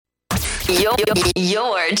You're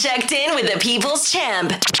checked in with the People's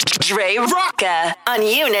Champ, Dre Rocca on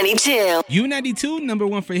U92. U92, number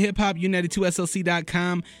one for hip hop,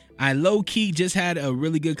 U92SLC.com. I low-key just had a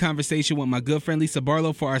really good conversation with my good friend Lisa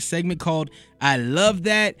Barlow for our segment called I Love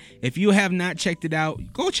That. If you have not checked it out,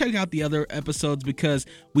 go check out the other episodes because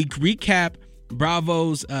we recap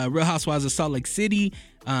Bravo's Real Housewives of Salt Lake City.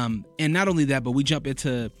 And not only that, but we jump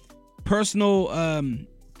into personal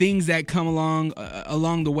things that come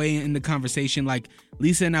along the way in the conversation. Like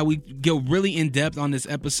Lisa and I, we go really in depth on this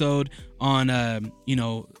episode on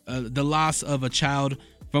the loss of a child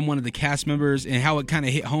from one of the cast members and how it kind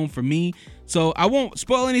of hit home for me. So I won't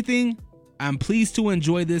spoil anything. I'm pleased to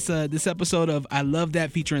enjoy this episode of I Love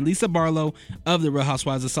That featuring Lisa Barlow of the Real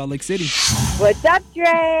Housewives of Salt Lake City. What's up,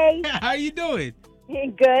 Dre? How you doing?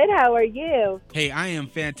 Good. How are you? Hey, I am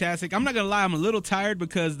fantastic. I'm not gonna lie, I'm a little tired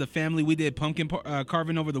because the family, we did pumpkin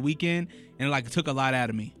carving over the weekend, and it took a lot out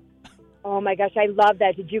of me. Oh my gosh, I love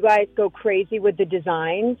that. Did you guys go crazy with the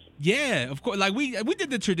designs? Yeah, of course. We did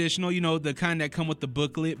the traditional, the kind that come with the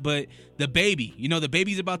booklet, but the baby, the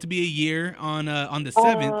baby's about to be a year on the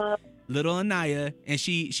 7th. Little Anaya, and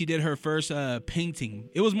she did her first painting.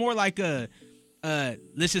 It was more like a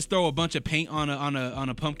let's just throw a bunch of paint on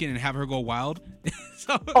a pumpkin and have her go wild.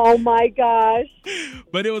 Oh my gosh.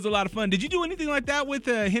 But it was a lot of fun. Did you do anything like that with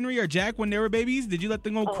Henry or Jack when they were babies? Did you let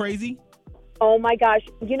them go crazy? Oh my gosh.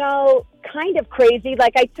 Kind of crazy.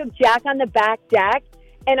 Like I took Jack on the back deck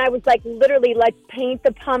and I was like, literally, let's paint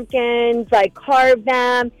the pumpkins, carve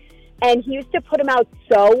them. And he used to put them out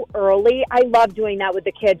so early. I love doing that with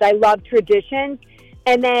the kids. I love traditions.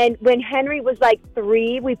 And then when Henry was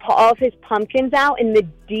 3, we put all of his pumpkins out and the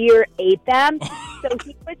deer ate them. So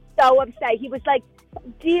he was so upset. He was like,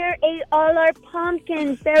 deer ate all our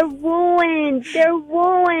pumpkins. They're ruined. They're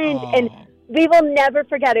ruined. Oh. And we will never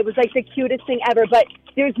forget. It was the cutest thing ever. But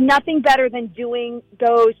there's nothing better than doing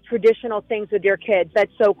those traditional things with your kids.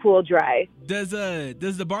 That's so cool, Dre. Does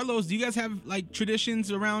the Barlows, do you guys have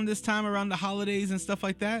traditions around this time, around the holidays and stuff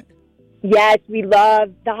like that? Yes, we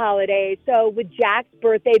love the holidays. So with Jack's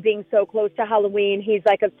birthday being so close to Halloween, he's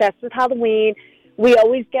obsessed with Halloween. We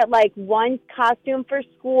always get one costume for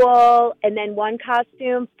school and then one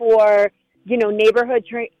costume for, neighborhood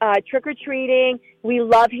trick-or-treating. We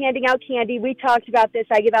love handing out candy. We talked about this.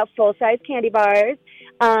 I give out full-size candy bars.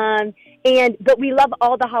 But we love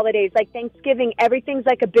all the holidays. Thanksgiving, everything's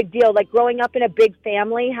a big deal. Growing up in a big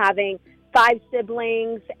family, having 5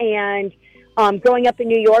 siblings and growing up in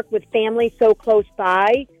New York with family so close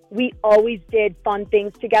by, we always did fun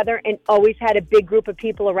things together and always had a big group of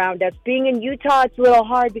people around us. Being in Utah, it's a little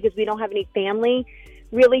hard because we don't have any family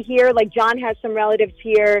really here. John has some relatives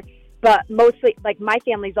here, but mostly, my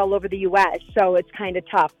family's all over the U.S., so it's kind of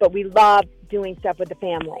tough. But we love doing stuff with the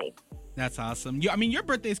family. That's awesome. Your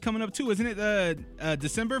birthday's coming up, too. Isn't it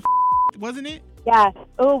December, wasn't it? Yeah.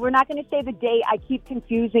 Oh, we're not going to say the date. I keep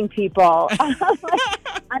confusing people.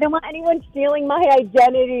 I don't want anyone stealing my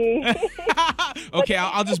identity. Okay,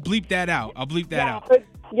 I'll just bleep that out. I'll bleep that out.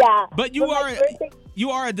 Yeah. But you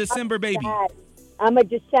are a December baby. I'm a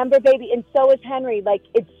December baby, and so is Henry.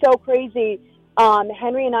 It's so crazy.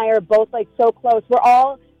 Henry and I are both so close.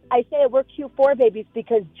 I say we're Q4 babies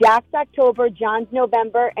because Jack's October, John's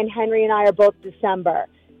November, and Henry and I are both December.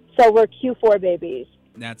 So we're Q4 babies.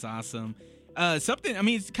 That's awesome.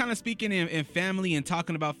 It's kind of speaking in family and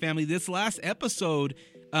talking about family. This last episode,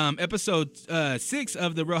 episode 6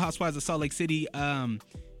 of the Real Housewives of Salt Lake City,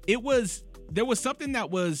 there was something that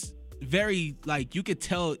was very, you could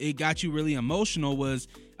tell it got you really emotional. Was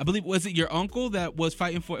it your uncle that was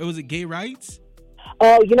fighting for, was it gay rights?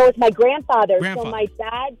 Oh, it's my grandfather. So my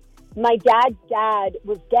dad's dad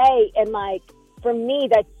was gay, and for me,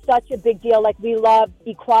 that's such a big deal. We love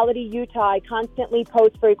Equality Utah. I constantly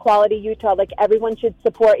post for Equality Utah. Everyone should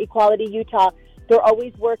support Equality Utah. They're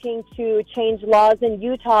always working to change laws in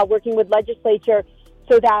Utah, working with legislature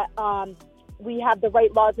so that we have the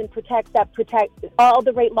right laws and protect all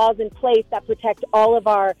the right laws in place that protect all of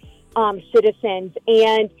our citizens.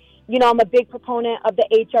 And, I'm a big proponent of the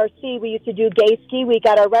HRC. We used to do Gay Ski Week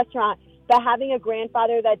at our restaurant. But having a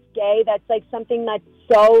grandfather that's gay, that's something that's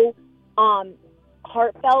so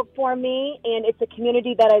heartfelt for me, and it's a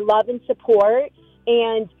community that I love and support.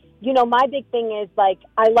 And my big thing is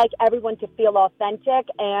I like everyone to feel authentic.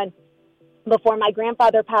 And before my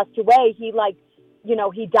grandfather passed away, he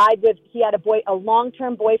he had a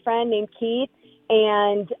long-term boyfriend named Keith.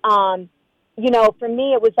 And for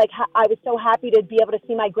me, it was I was so happy to be able to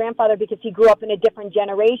see my grandfather because he grew up in a different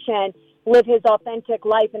generation, live his authentic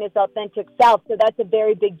life and his authentic self. So that's a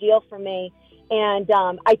very big deal for me. And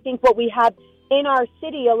I think what we have in our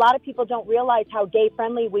city, a lot of people don't realize how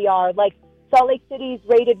gay-friendly we are. Like, Salt Lake City is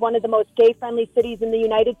rated one of the most gay-friendly cities in the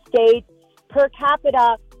United States. Per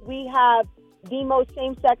capita, we have the most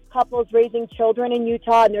same-sex couples raising children in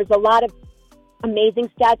Utah, and there's a lot of amazing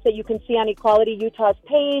stats that you can see on Equality Utah's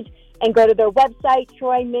page, and go to their website.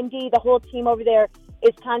 Troy, Mindy, the whole team over there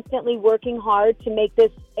is constantly working hard to make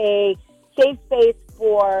this a safe space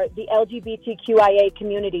for the LGBTQIA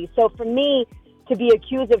community. So for me, to be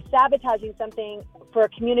accused of sabotaging something for a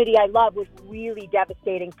community I love was really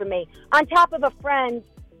devastating for me. On top of a friend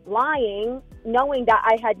lying, knowing that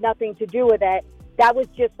I had nothing to do with it, that was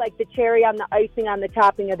just like the cherry on the icing on the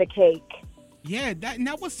topping of the cake. Yeah,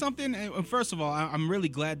 that was something. First of all, I'm really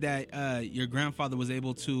glad that your grandfather was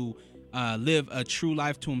able to live a true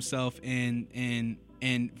life to himself, and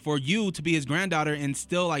for you to be his granddaughter and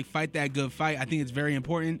still like fight that good fight. I think it's very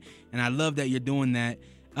important, and I love that you're doing that.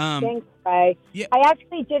 Thanks, Ray. Yeah. I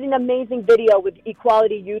actually did an amazing video with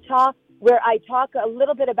Equality Utah where I talk a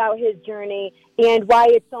little bit about his journey and why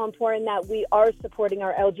it's so important that we are supporting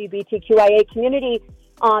our LGBTQIA community,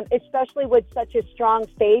 especially with such a strong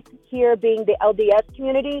faith here being the LDS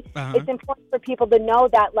community. Uh-huh. It's important for people to know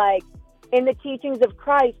that, like, in the teachings of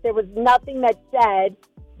Christ, there was nothing that said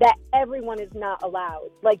that everyone is not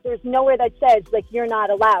allowed. Like, there's nowhere that says, like, you're not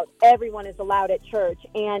allowed. Everyone is allowed at church.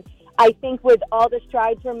 And I think with all the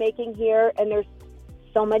strides we're making here, and there's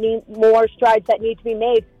so many more strides that need to be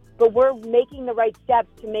made, but we're making the right steps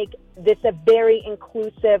to make this a very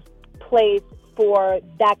inclusive place for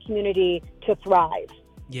that community to thrive.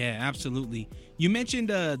 Yeah, absolutely. You mentioned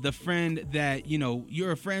the friend that, you know,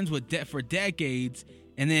 you're friends with for decades,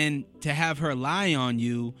 and then to have her lie on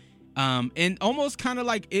you, and almost kind of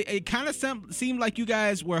like it kind of seemed like you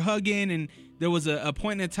guys were hugging, and there was a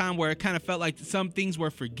point in time where it kind of felt like some things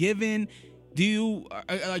were forgiven.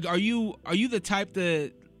 Are you the type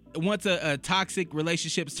that once a toxic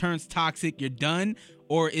relationship turns toxic, you're done,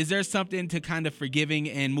 or is there something to kind of forgiving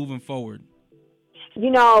and moving forward?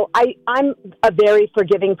 You know, I'm a very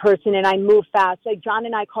forgiving person, and I move fast. Like, John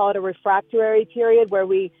and I call it a refractory period where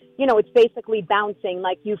we, you know, it's basically bouncing,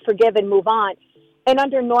 like you forgive and move on. And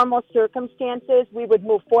under normal circumstances, we would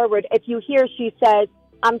move forward. If you hear she says,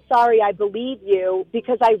 I'm sorry, I believe you,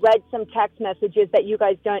 because I read some text messages that you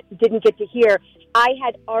guys didn't get to hear. I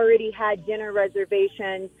had already had dinner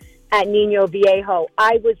reservations at Nino Viejo.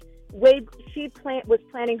 She was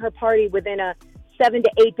planning her party within a 7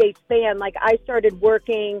 to 8 day span. Like, I started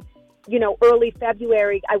working, you know, early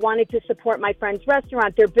February. I wanted to support my friend's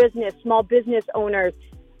restaurant, their business, small business owners,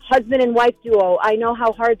 husband and wife duo. I know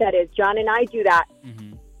how hard that is. John and I do that.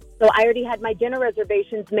 Mm-hmm. So I already had my dinner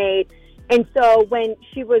reservations made. And so when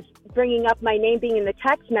she was bringing up my name being in the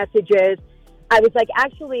text messages, I was like,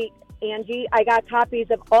 actually, Angie, I got copies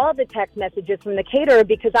of all the text messages from the caterer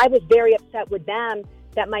because I was very upset with them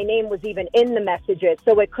that my name was even in the messages.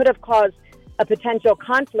 So it could have caused a potential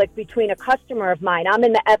conflict between a customer of mine. I'm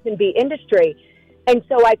in the F&B industry. And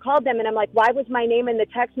so I called them and I'm like, why was my name in the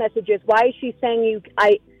text messages? Why is she saying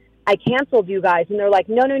I canceled you guys? And they're like,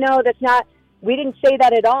 no, that's not, we didn't say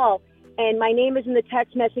that at all. And my name is in the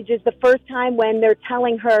text messages the first time when they're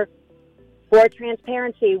telling her, for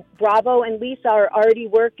transparency, Bravo and Lisa are already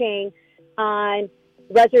working on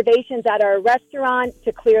reservations at our restaurant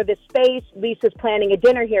to clear the space. Lisa's planning a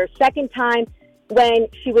dinner here. Second time, when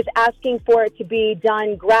she was asking for it to be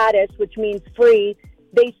done gratis, which means free,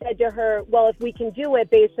 they said to her, well, if we can do it,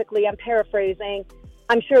 basically, I'm paraphrasing,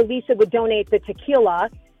 I'm sure Lisa would donate the tequila.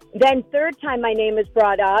 Then third time my name is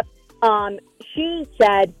brought up, she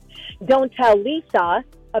said, don't tell Lisa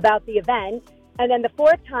about the event. And then the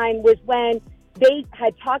fourth time was when they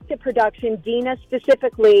had talked to production, Dina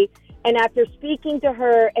specifically, and after speaking to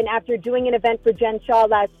her and after doing an event for Jen Shaw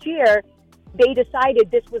last year, they decided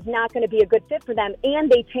this was not going to be a good fit for them, and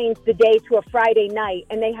they changed the day to a Friday night.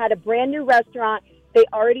 And they had a brand new restaurant. They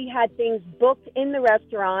already had things booked in the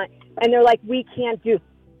restaurant, and they're like, we can't do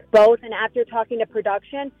both. And after talking to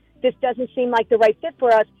production, this doesn't seem like the right fit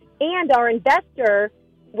for us. And our investor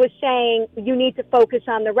was saying, you need to focus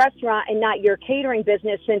on the restaurant and not your catering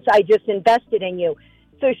business since I just invested in you.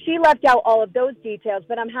 So she left out all of those details,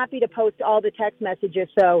 but I'm happy to post all the text messages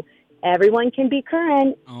so everyone can be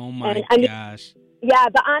current. Oh, my gosh. Yeah,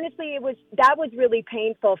 but honestly, that was really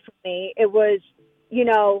painful for me. It was, you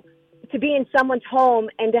know, to be in someone's home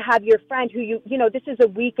and to have your friend who you know, this is a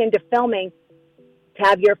weekend of filming, to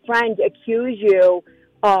have your friend accuse you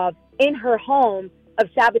of, in her home, of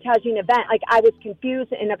sabotaging an event. Like, I was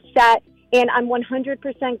confused and upset, and I'm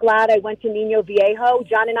 100% glad I went to Nino Viejo.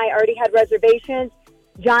 John and I already had reservations.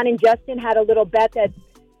 John and Justin had a little bet to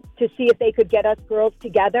see if they could get us girls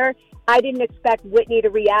together. I didn't expect Whitney to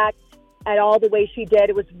react at all the way she did.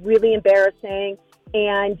 It was really embarrassing.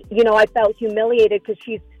 And, you know, I felt humiliated because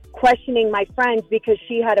she's questioning my friends because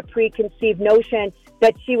she had a preconceived notion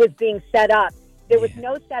that she was being set up. There was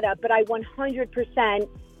no setup, but I 100%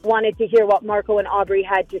 wanted to hear what Marco and Aubrey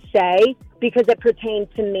had to say because it pertained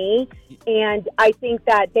to me. And I think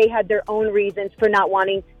that they had their own reasons for not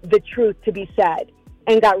wanting the truth to be said,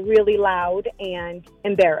 and got really loud and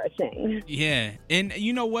embarrassing. Yeah. And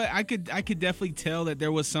you know what? I could definitely tell that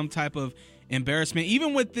there was some type of embarrassment.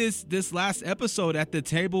 Even with this last episode at the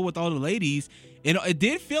table with all the ladies, it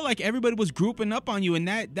did feel like everybody was grouping up on you, and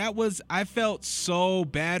that was, I felt so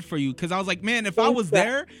bad for you because I was like, man, if I was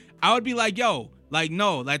there, I would be like, yo, like,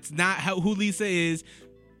 no, that's not who Lisa is.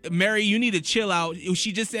 Mary, you need to chill out.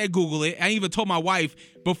 She just said Google it. I even told my wife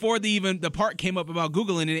before the part came up about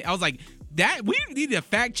Googling it. I was like, that we need to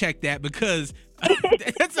fact check that because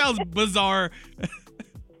that sounds bizarre.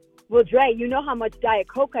 Well, Dre, you know how much Diet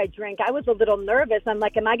Coke I drink. I was a little nervous. I'm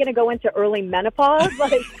like, am I going to go into early menopause?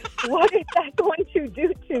 Like, what is that going to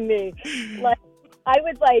do to me? Like, I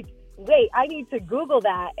was like, wait, I need to Google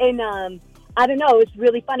that. And I don't know. It's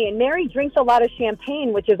really funny. And Mary drinks a lot of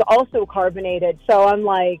champagne, which is also carbonated. So I'm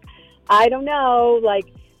like, I don't know. Like,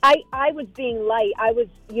 I was being light. I was,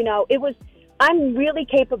 you know, I'm really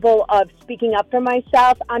capable of speaking up for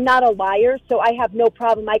myself. I'm not a liar, so I have no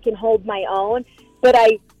problem. I can hold my own. But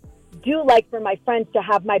I do like for my friends to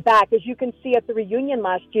have my back. As you can see at the reunion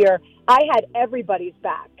last year, I had everybody's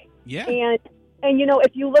back. Yeah. And you know,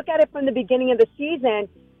 if you look at it from the beginning of the season,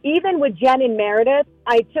 even with Jen and Meredith,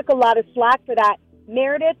 I took a lot of slack for that.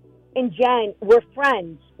 Meredith and Jen were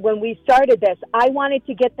friends when we started this. I wanted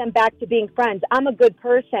to get them back to being friends. I'm a good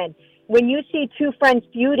person. When you see two friends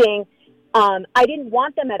feuding, I didn't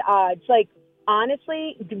want them at odds. Like,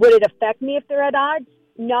 honestly, would it affect me if they're at odds?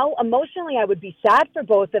 No. Emotionally, I would be sad for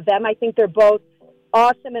both of them. I think they're both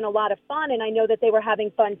awesome and a lot of fun, and I know that they were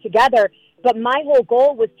having fun together. But my whole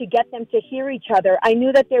goal was to get them to hear each other. I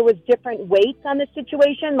knew that there was different weights on the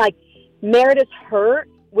situation. Like, Meredith's hurt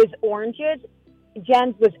was oranges,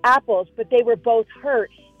 Jen's was apples, but they were both hurt.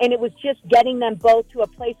 And it was just getting them both to a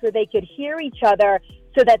place where they could hear each other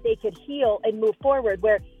so that they could heal and move forward,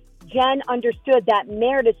 where Jen understood that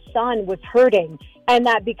Meredith's son was hurting, and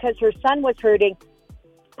that because her son was hurting,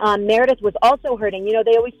 Meredith was also hurting. You know,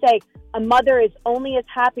 they always say a mother is only as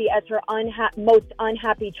happy as her most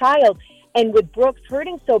unhappy child. And with Brooks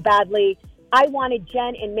hurting so badly, I wanted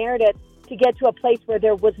Jen and Meredith to get to a place where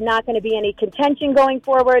there was not going to be any contention going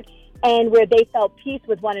forward and where they felt peace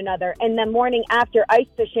with one another. And the morning after ice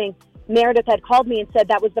fishing, Meredith had called me and said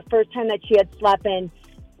that was the first time that she had slept in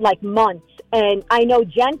like months. And I know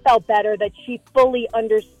Jen felt better, that she fully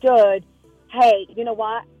understood, hey, you know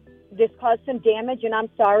what? This caused some damage and I'm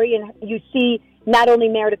sorry. And you see not only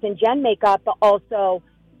Meredith and Jen make up, but also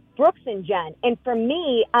Brooks and Jen. And for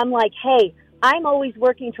me, I'm like, hey, I'm always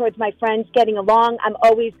working towards my friends getting along. I'm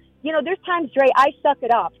always, you know, there's times, Dre, I suck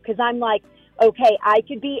it up because I'm like, okay, I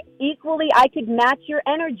could match your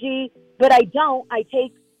energy, but I don't. I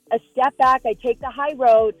take a step back. I take the high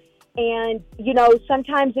road. And, you know,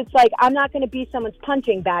 sometimes it's like, I'm not going to be someone's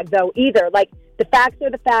punching bag, though, either. Like, the facts are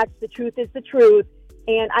the facts. The truth is the truth.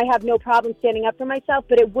 And I have no problem standing up for myself,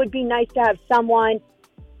 but it would be nice to have someone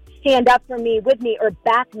stand up for me, with me, or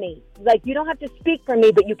back me. Like, you don't have to speak for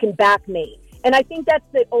me, but you can back me. And I think that's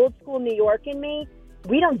the old school New York in me.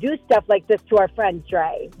 We don't do stuff like this to our friends,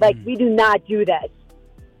 Dre. Like, we do not do this.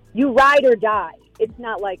 You ride or die. It's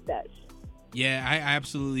not like this. Yeah, I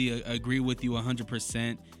absolutely agree with you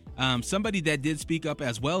 100%. Somebody that did speak up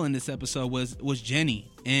as well in this episode was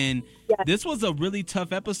Jenny. And This was a really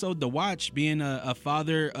tough episode to watch, being a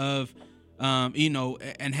father of, you know,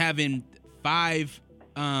 and having five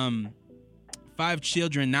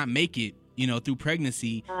children not make it, you know, through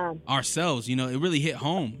pregnancy ourselves. You know, it really hit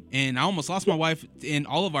home. And I almost lost my wife in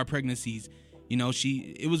all of our pregnancies. You know,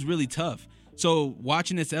 it was really tough. So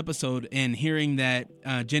watching this episode and hearing that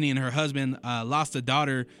Jenny and her husband lost a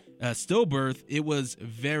daughter stillbirth, it was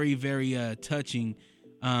very, very touching.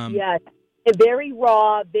 Yes, very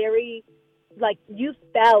raw, very, like, you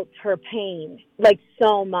felt her pain, like,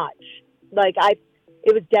 so much. Like,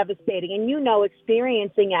 it was devastating. And, you know,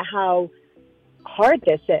 experiencing it, how hard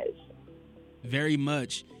this is. Very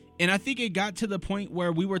much. And I think it got to the point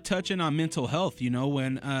where we were touching on mental health, you know,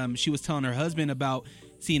 when she was telling her husband about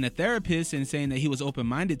seeing a therapist and saying that he was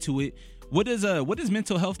open-minded to it. What does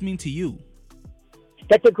mental health mean to you?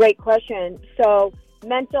 That's a great question. So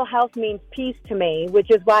mental health means peace to me, which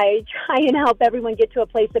is why I try and help everyone get to a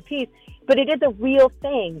place of peace. But it is a real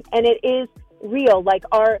thing, and it is real. Like,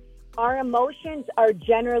 our emotions are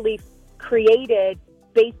generally created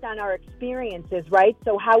based on our experiences, right?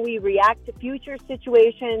 So how we react to future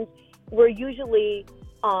situations, we're usually,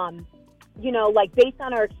 like based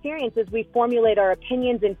on our experiences, we formulate our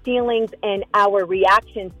opinions and feelings and our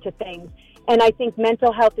reactions to things. And I think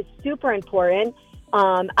mental health is super important.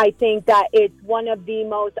 I think that it's one of the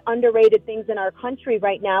most underrated things in our country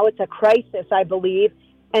right now. It's a crisis, I believe.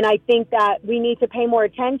 And I think that we need to pay more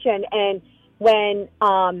attention. And when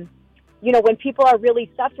people are really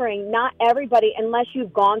suffering, not everybody, unless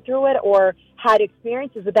you've gone through it or had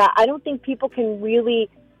experiences with that, I don't think people can really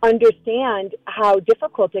understand how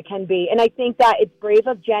difficult it can be. And I think that it's brave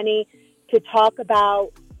of Jenny to talk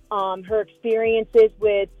about her experiences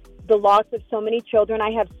with the loss of so many children.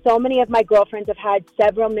 I have so many of my girlfriends have had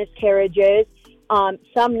several miscarriages,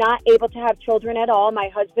 some not able to have children at all. My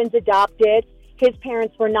husband's adopted. His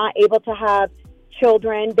parents were not able to have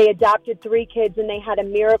children. They adopted 3 kids, and they had a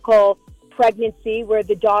miracle pregnancy where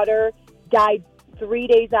the daughter died 3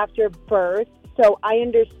 days after birth. So I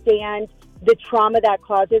understand the trauma that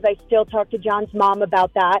causes. I still talk to John's mom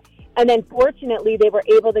about that. And then fortunately, they were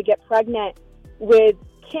able to get pregnant with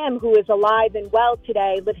Kim, who is alive and well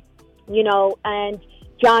today, and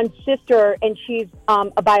John's sister, and she's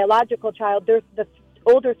a biological child. The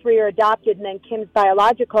older 3 are adopted, and then Kim's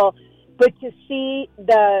biological. But to see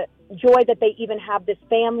the joy that they even have this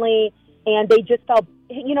family, and they just felt,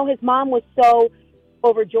 his mom was so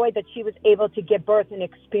overjoyed that she was able to give birth and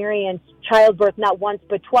experience childbirth not once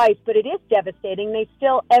but twice. But it is devastating. They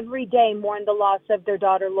still every day mourn the loss of their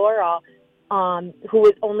daughter Laura, who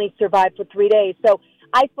has only survived for 3 days. So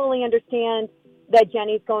I fully understand that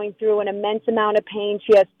Jenny's going through an immense amount of pain.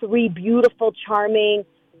 She has 3 beautiful, charming,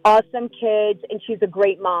 awesome kids, and she's a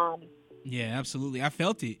great mom. Yeah, absolutely. I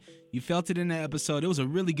felt it. You felt it in that episode. It was a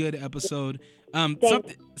really good episode.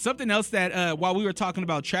 Something else that while we were talking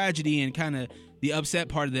about tragedy and kind of the upset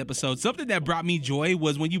part of the episode, something that brought me joy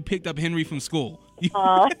was when you picked up Henry from school.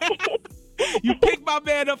 You picked my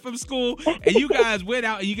man up from school, and you guys went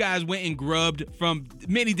out and you guys went and grubbed from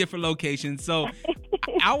many different locations. So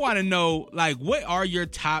I want to know, what are your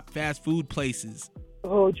top fast food places?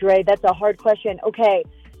 Oh, Dre, that's a hard question. Okay,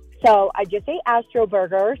 so I just ate Astro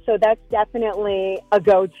Burger, so that's definitely a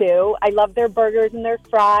go-to. I love their burgers and their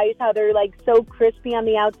fries, how they're so crispy on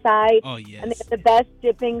the outside. Oh, yes. And they have the best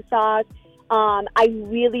dipping sauce. I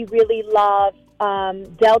really, really love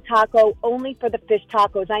Del Taco, only for the fish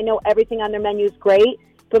tacos. I know everything on their menu is great,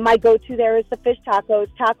 but my go-to there is the fish tacos.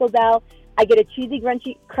 Taco Bell, I get a cheesy,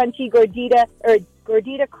 crunchy gordita, or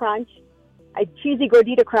gordita crunch, a cheesy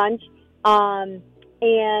gordita crunch, and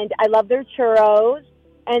I love their churros.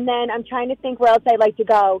 And then I'm trying to think where else I like to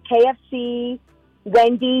go. KFC,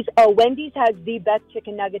 Wendy's. Oh, Wendy's has the best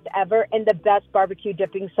chicken nuggets ever and the best barbecue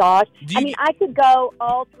dipping sauce. I could go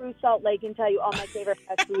all through Salt Lake and tell you all my favorite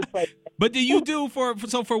fast food places. But do you do for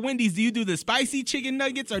Wendy's, do you do the spicy chicken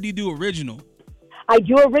nuggets or do you do original? I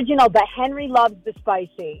do original, but Henry loves the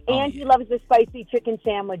spicy. And he loves the spicy chicken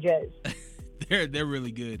sandwiches. They're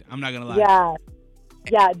really good. I'm not going to lie.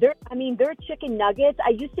 Yeah. Their chicken nuggets.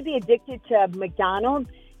 I used to be addicted to McDonald's.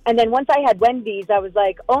 And then once I had Wendy's, I was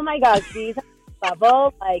like, oh my gosh, these are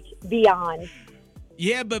level, beyond.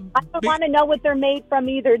 Yeah, but I don't want to know what they're made from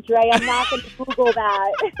either, Dre. I'm not going to Google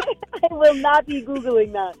that. I will not be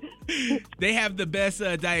Googling that. They have the best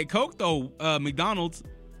Diet Coke, though, McDonald's.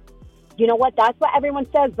 You know what? That's what everyone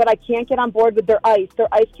says, but I can't get on board with their ice.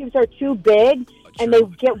 Their ice cubes are too big, and they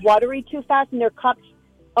get watery too fast, and their cups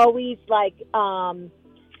always,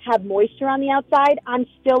 have moisture on the outside. I'm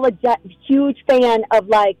still a huge fan of,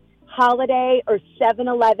 Holiday or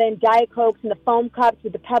 7-Eleven Diet Cokes and the foam cups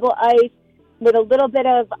with the pebble ice with a little bit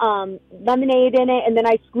of lemonade in it, and then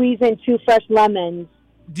I squeeze in 2 fresh lemons.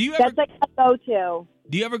 That's a go-to.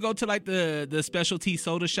 Do you ever go to the specialty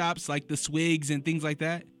soda shops like the Swigs and things like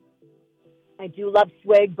that? I do love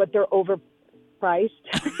Swig, but they're overpriced.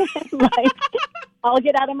 I'll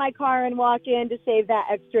get out of my car and walk in to save that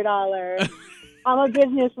extra $1. I'm a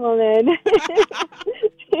businesswoman.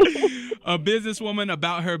 A businesswoman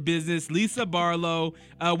about her business, Lisa Barlow.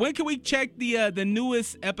 When can we check the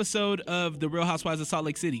newest episode of The Real Housewives of Salt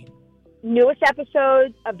Lake City? Newest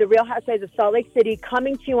episode of The Real Housewives of Salt Lake City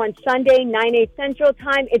coming to you on Sunday, 9/8 Central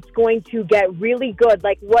Time. It's going to get really good.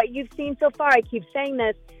 Like what you've seen so far, I keep saying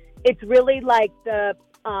this, it's really like the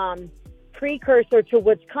precursor to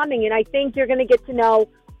what's coming. And I think you're going to get to know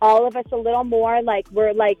all of us a little more.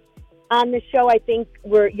 We're on the show, I think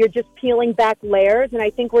you're just peeling back layers, and I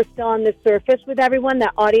think we're still on the surface with everyone.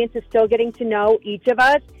 The audience is still getting to know each of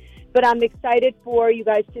us, but I'm excited for you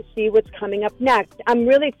guys to see what's coming up next. I'm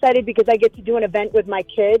really excited because I get to do an event with my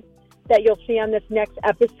kids that you'll see on this next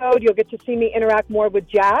episode. You'll get to see me interact more with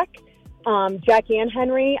Jack, Jack and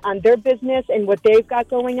Henry on their business and what they've got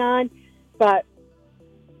going on. But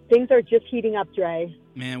things are just heating up, Dre.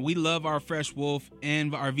 Man, we love our Fresh Wolf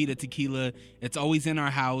and our Vida Tequila. It's always in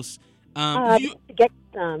our house. Get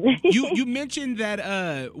some. you mentioned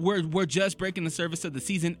that we're just breaking the surface of the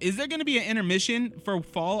season. Is there going to be an intermission for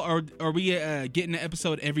fall, or are we getting an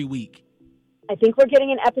episode every week? I think we're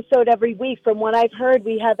getting an episode every week. From what I've heard,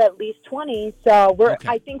 we have at least 20. So we're. Okay.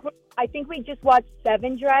 I think we just watched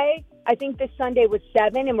 7, Dre. I think this Sunday was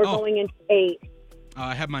 7, and we're going into 8.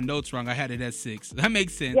 I have my notes wrong. I had it at 6. That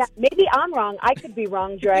makes sense. Yeah, maybe I'm wrong. I could be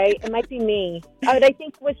wrong, Dre. It might be me. But I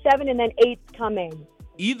think it was 7, and then 8's coming.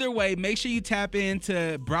 Either way, make sure you tap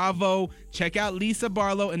into Bravo. Check out Lisa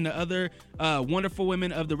Barlow and the other wonderful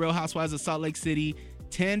women of the Real Housewives of Salt Lake City.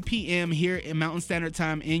 10 p.m. here in Mountain Standard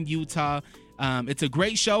Time in Utah. It's a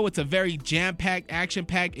great show. It's a very jam-packed,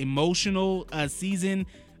 action-packed, emotional season.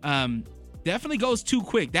 Definitely goes too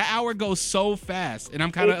quick. That hour goes so fast, and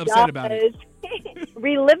I'm kind of upset about it.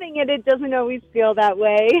 Reliving it doesn't always feel that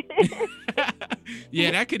way.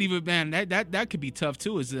 Yeah, that could even, man, that could be tough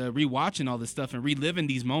too, is rewatching all this stuff and reliving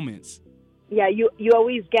these moments. Yeah, you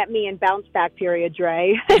always get me in bounce back period,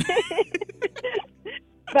 Dre.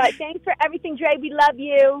 But thanks for everything, Dre. We love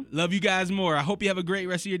you. Love you guys more. I hope you have a great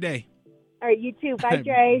rest of your day. All right, you too. Bye,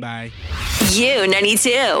 Dre. Bye.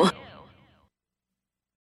 U92.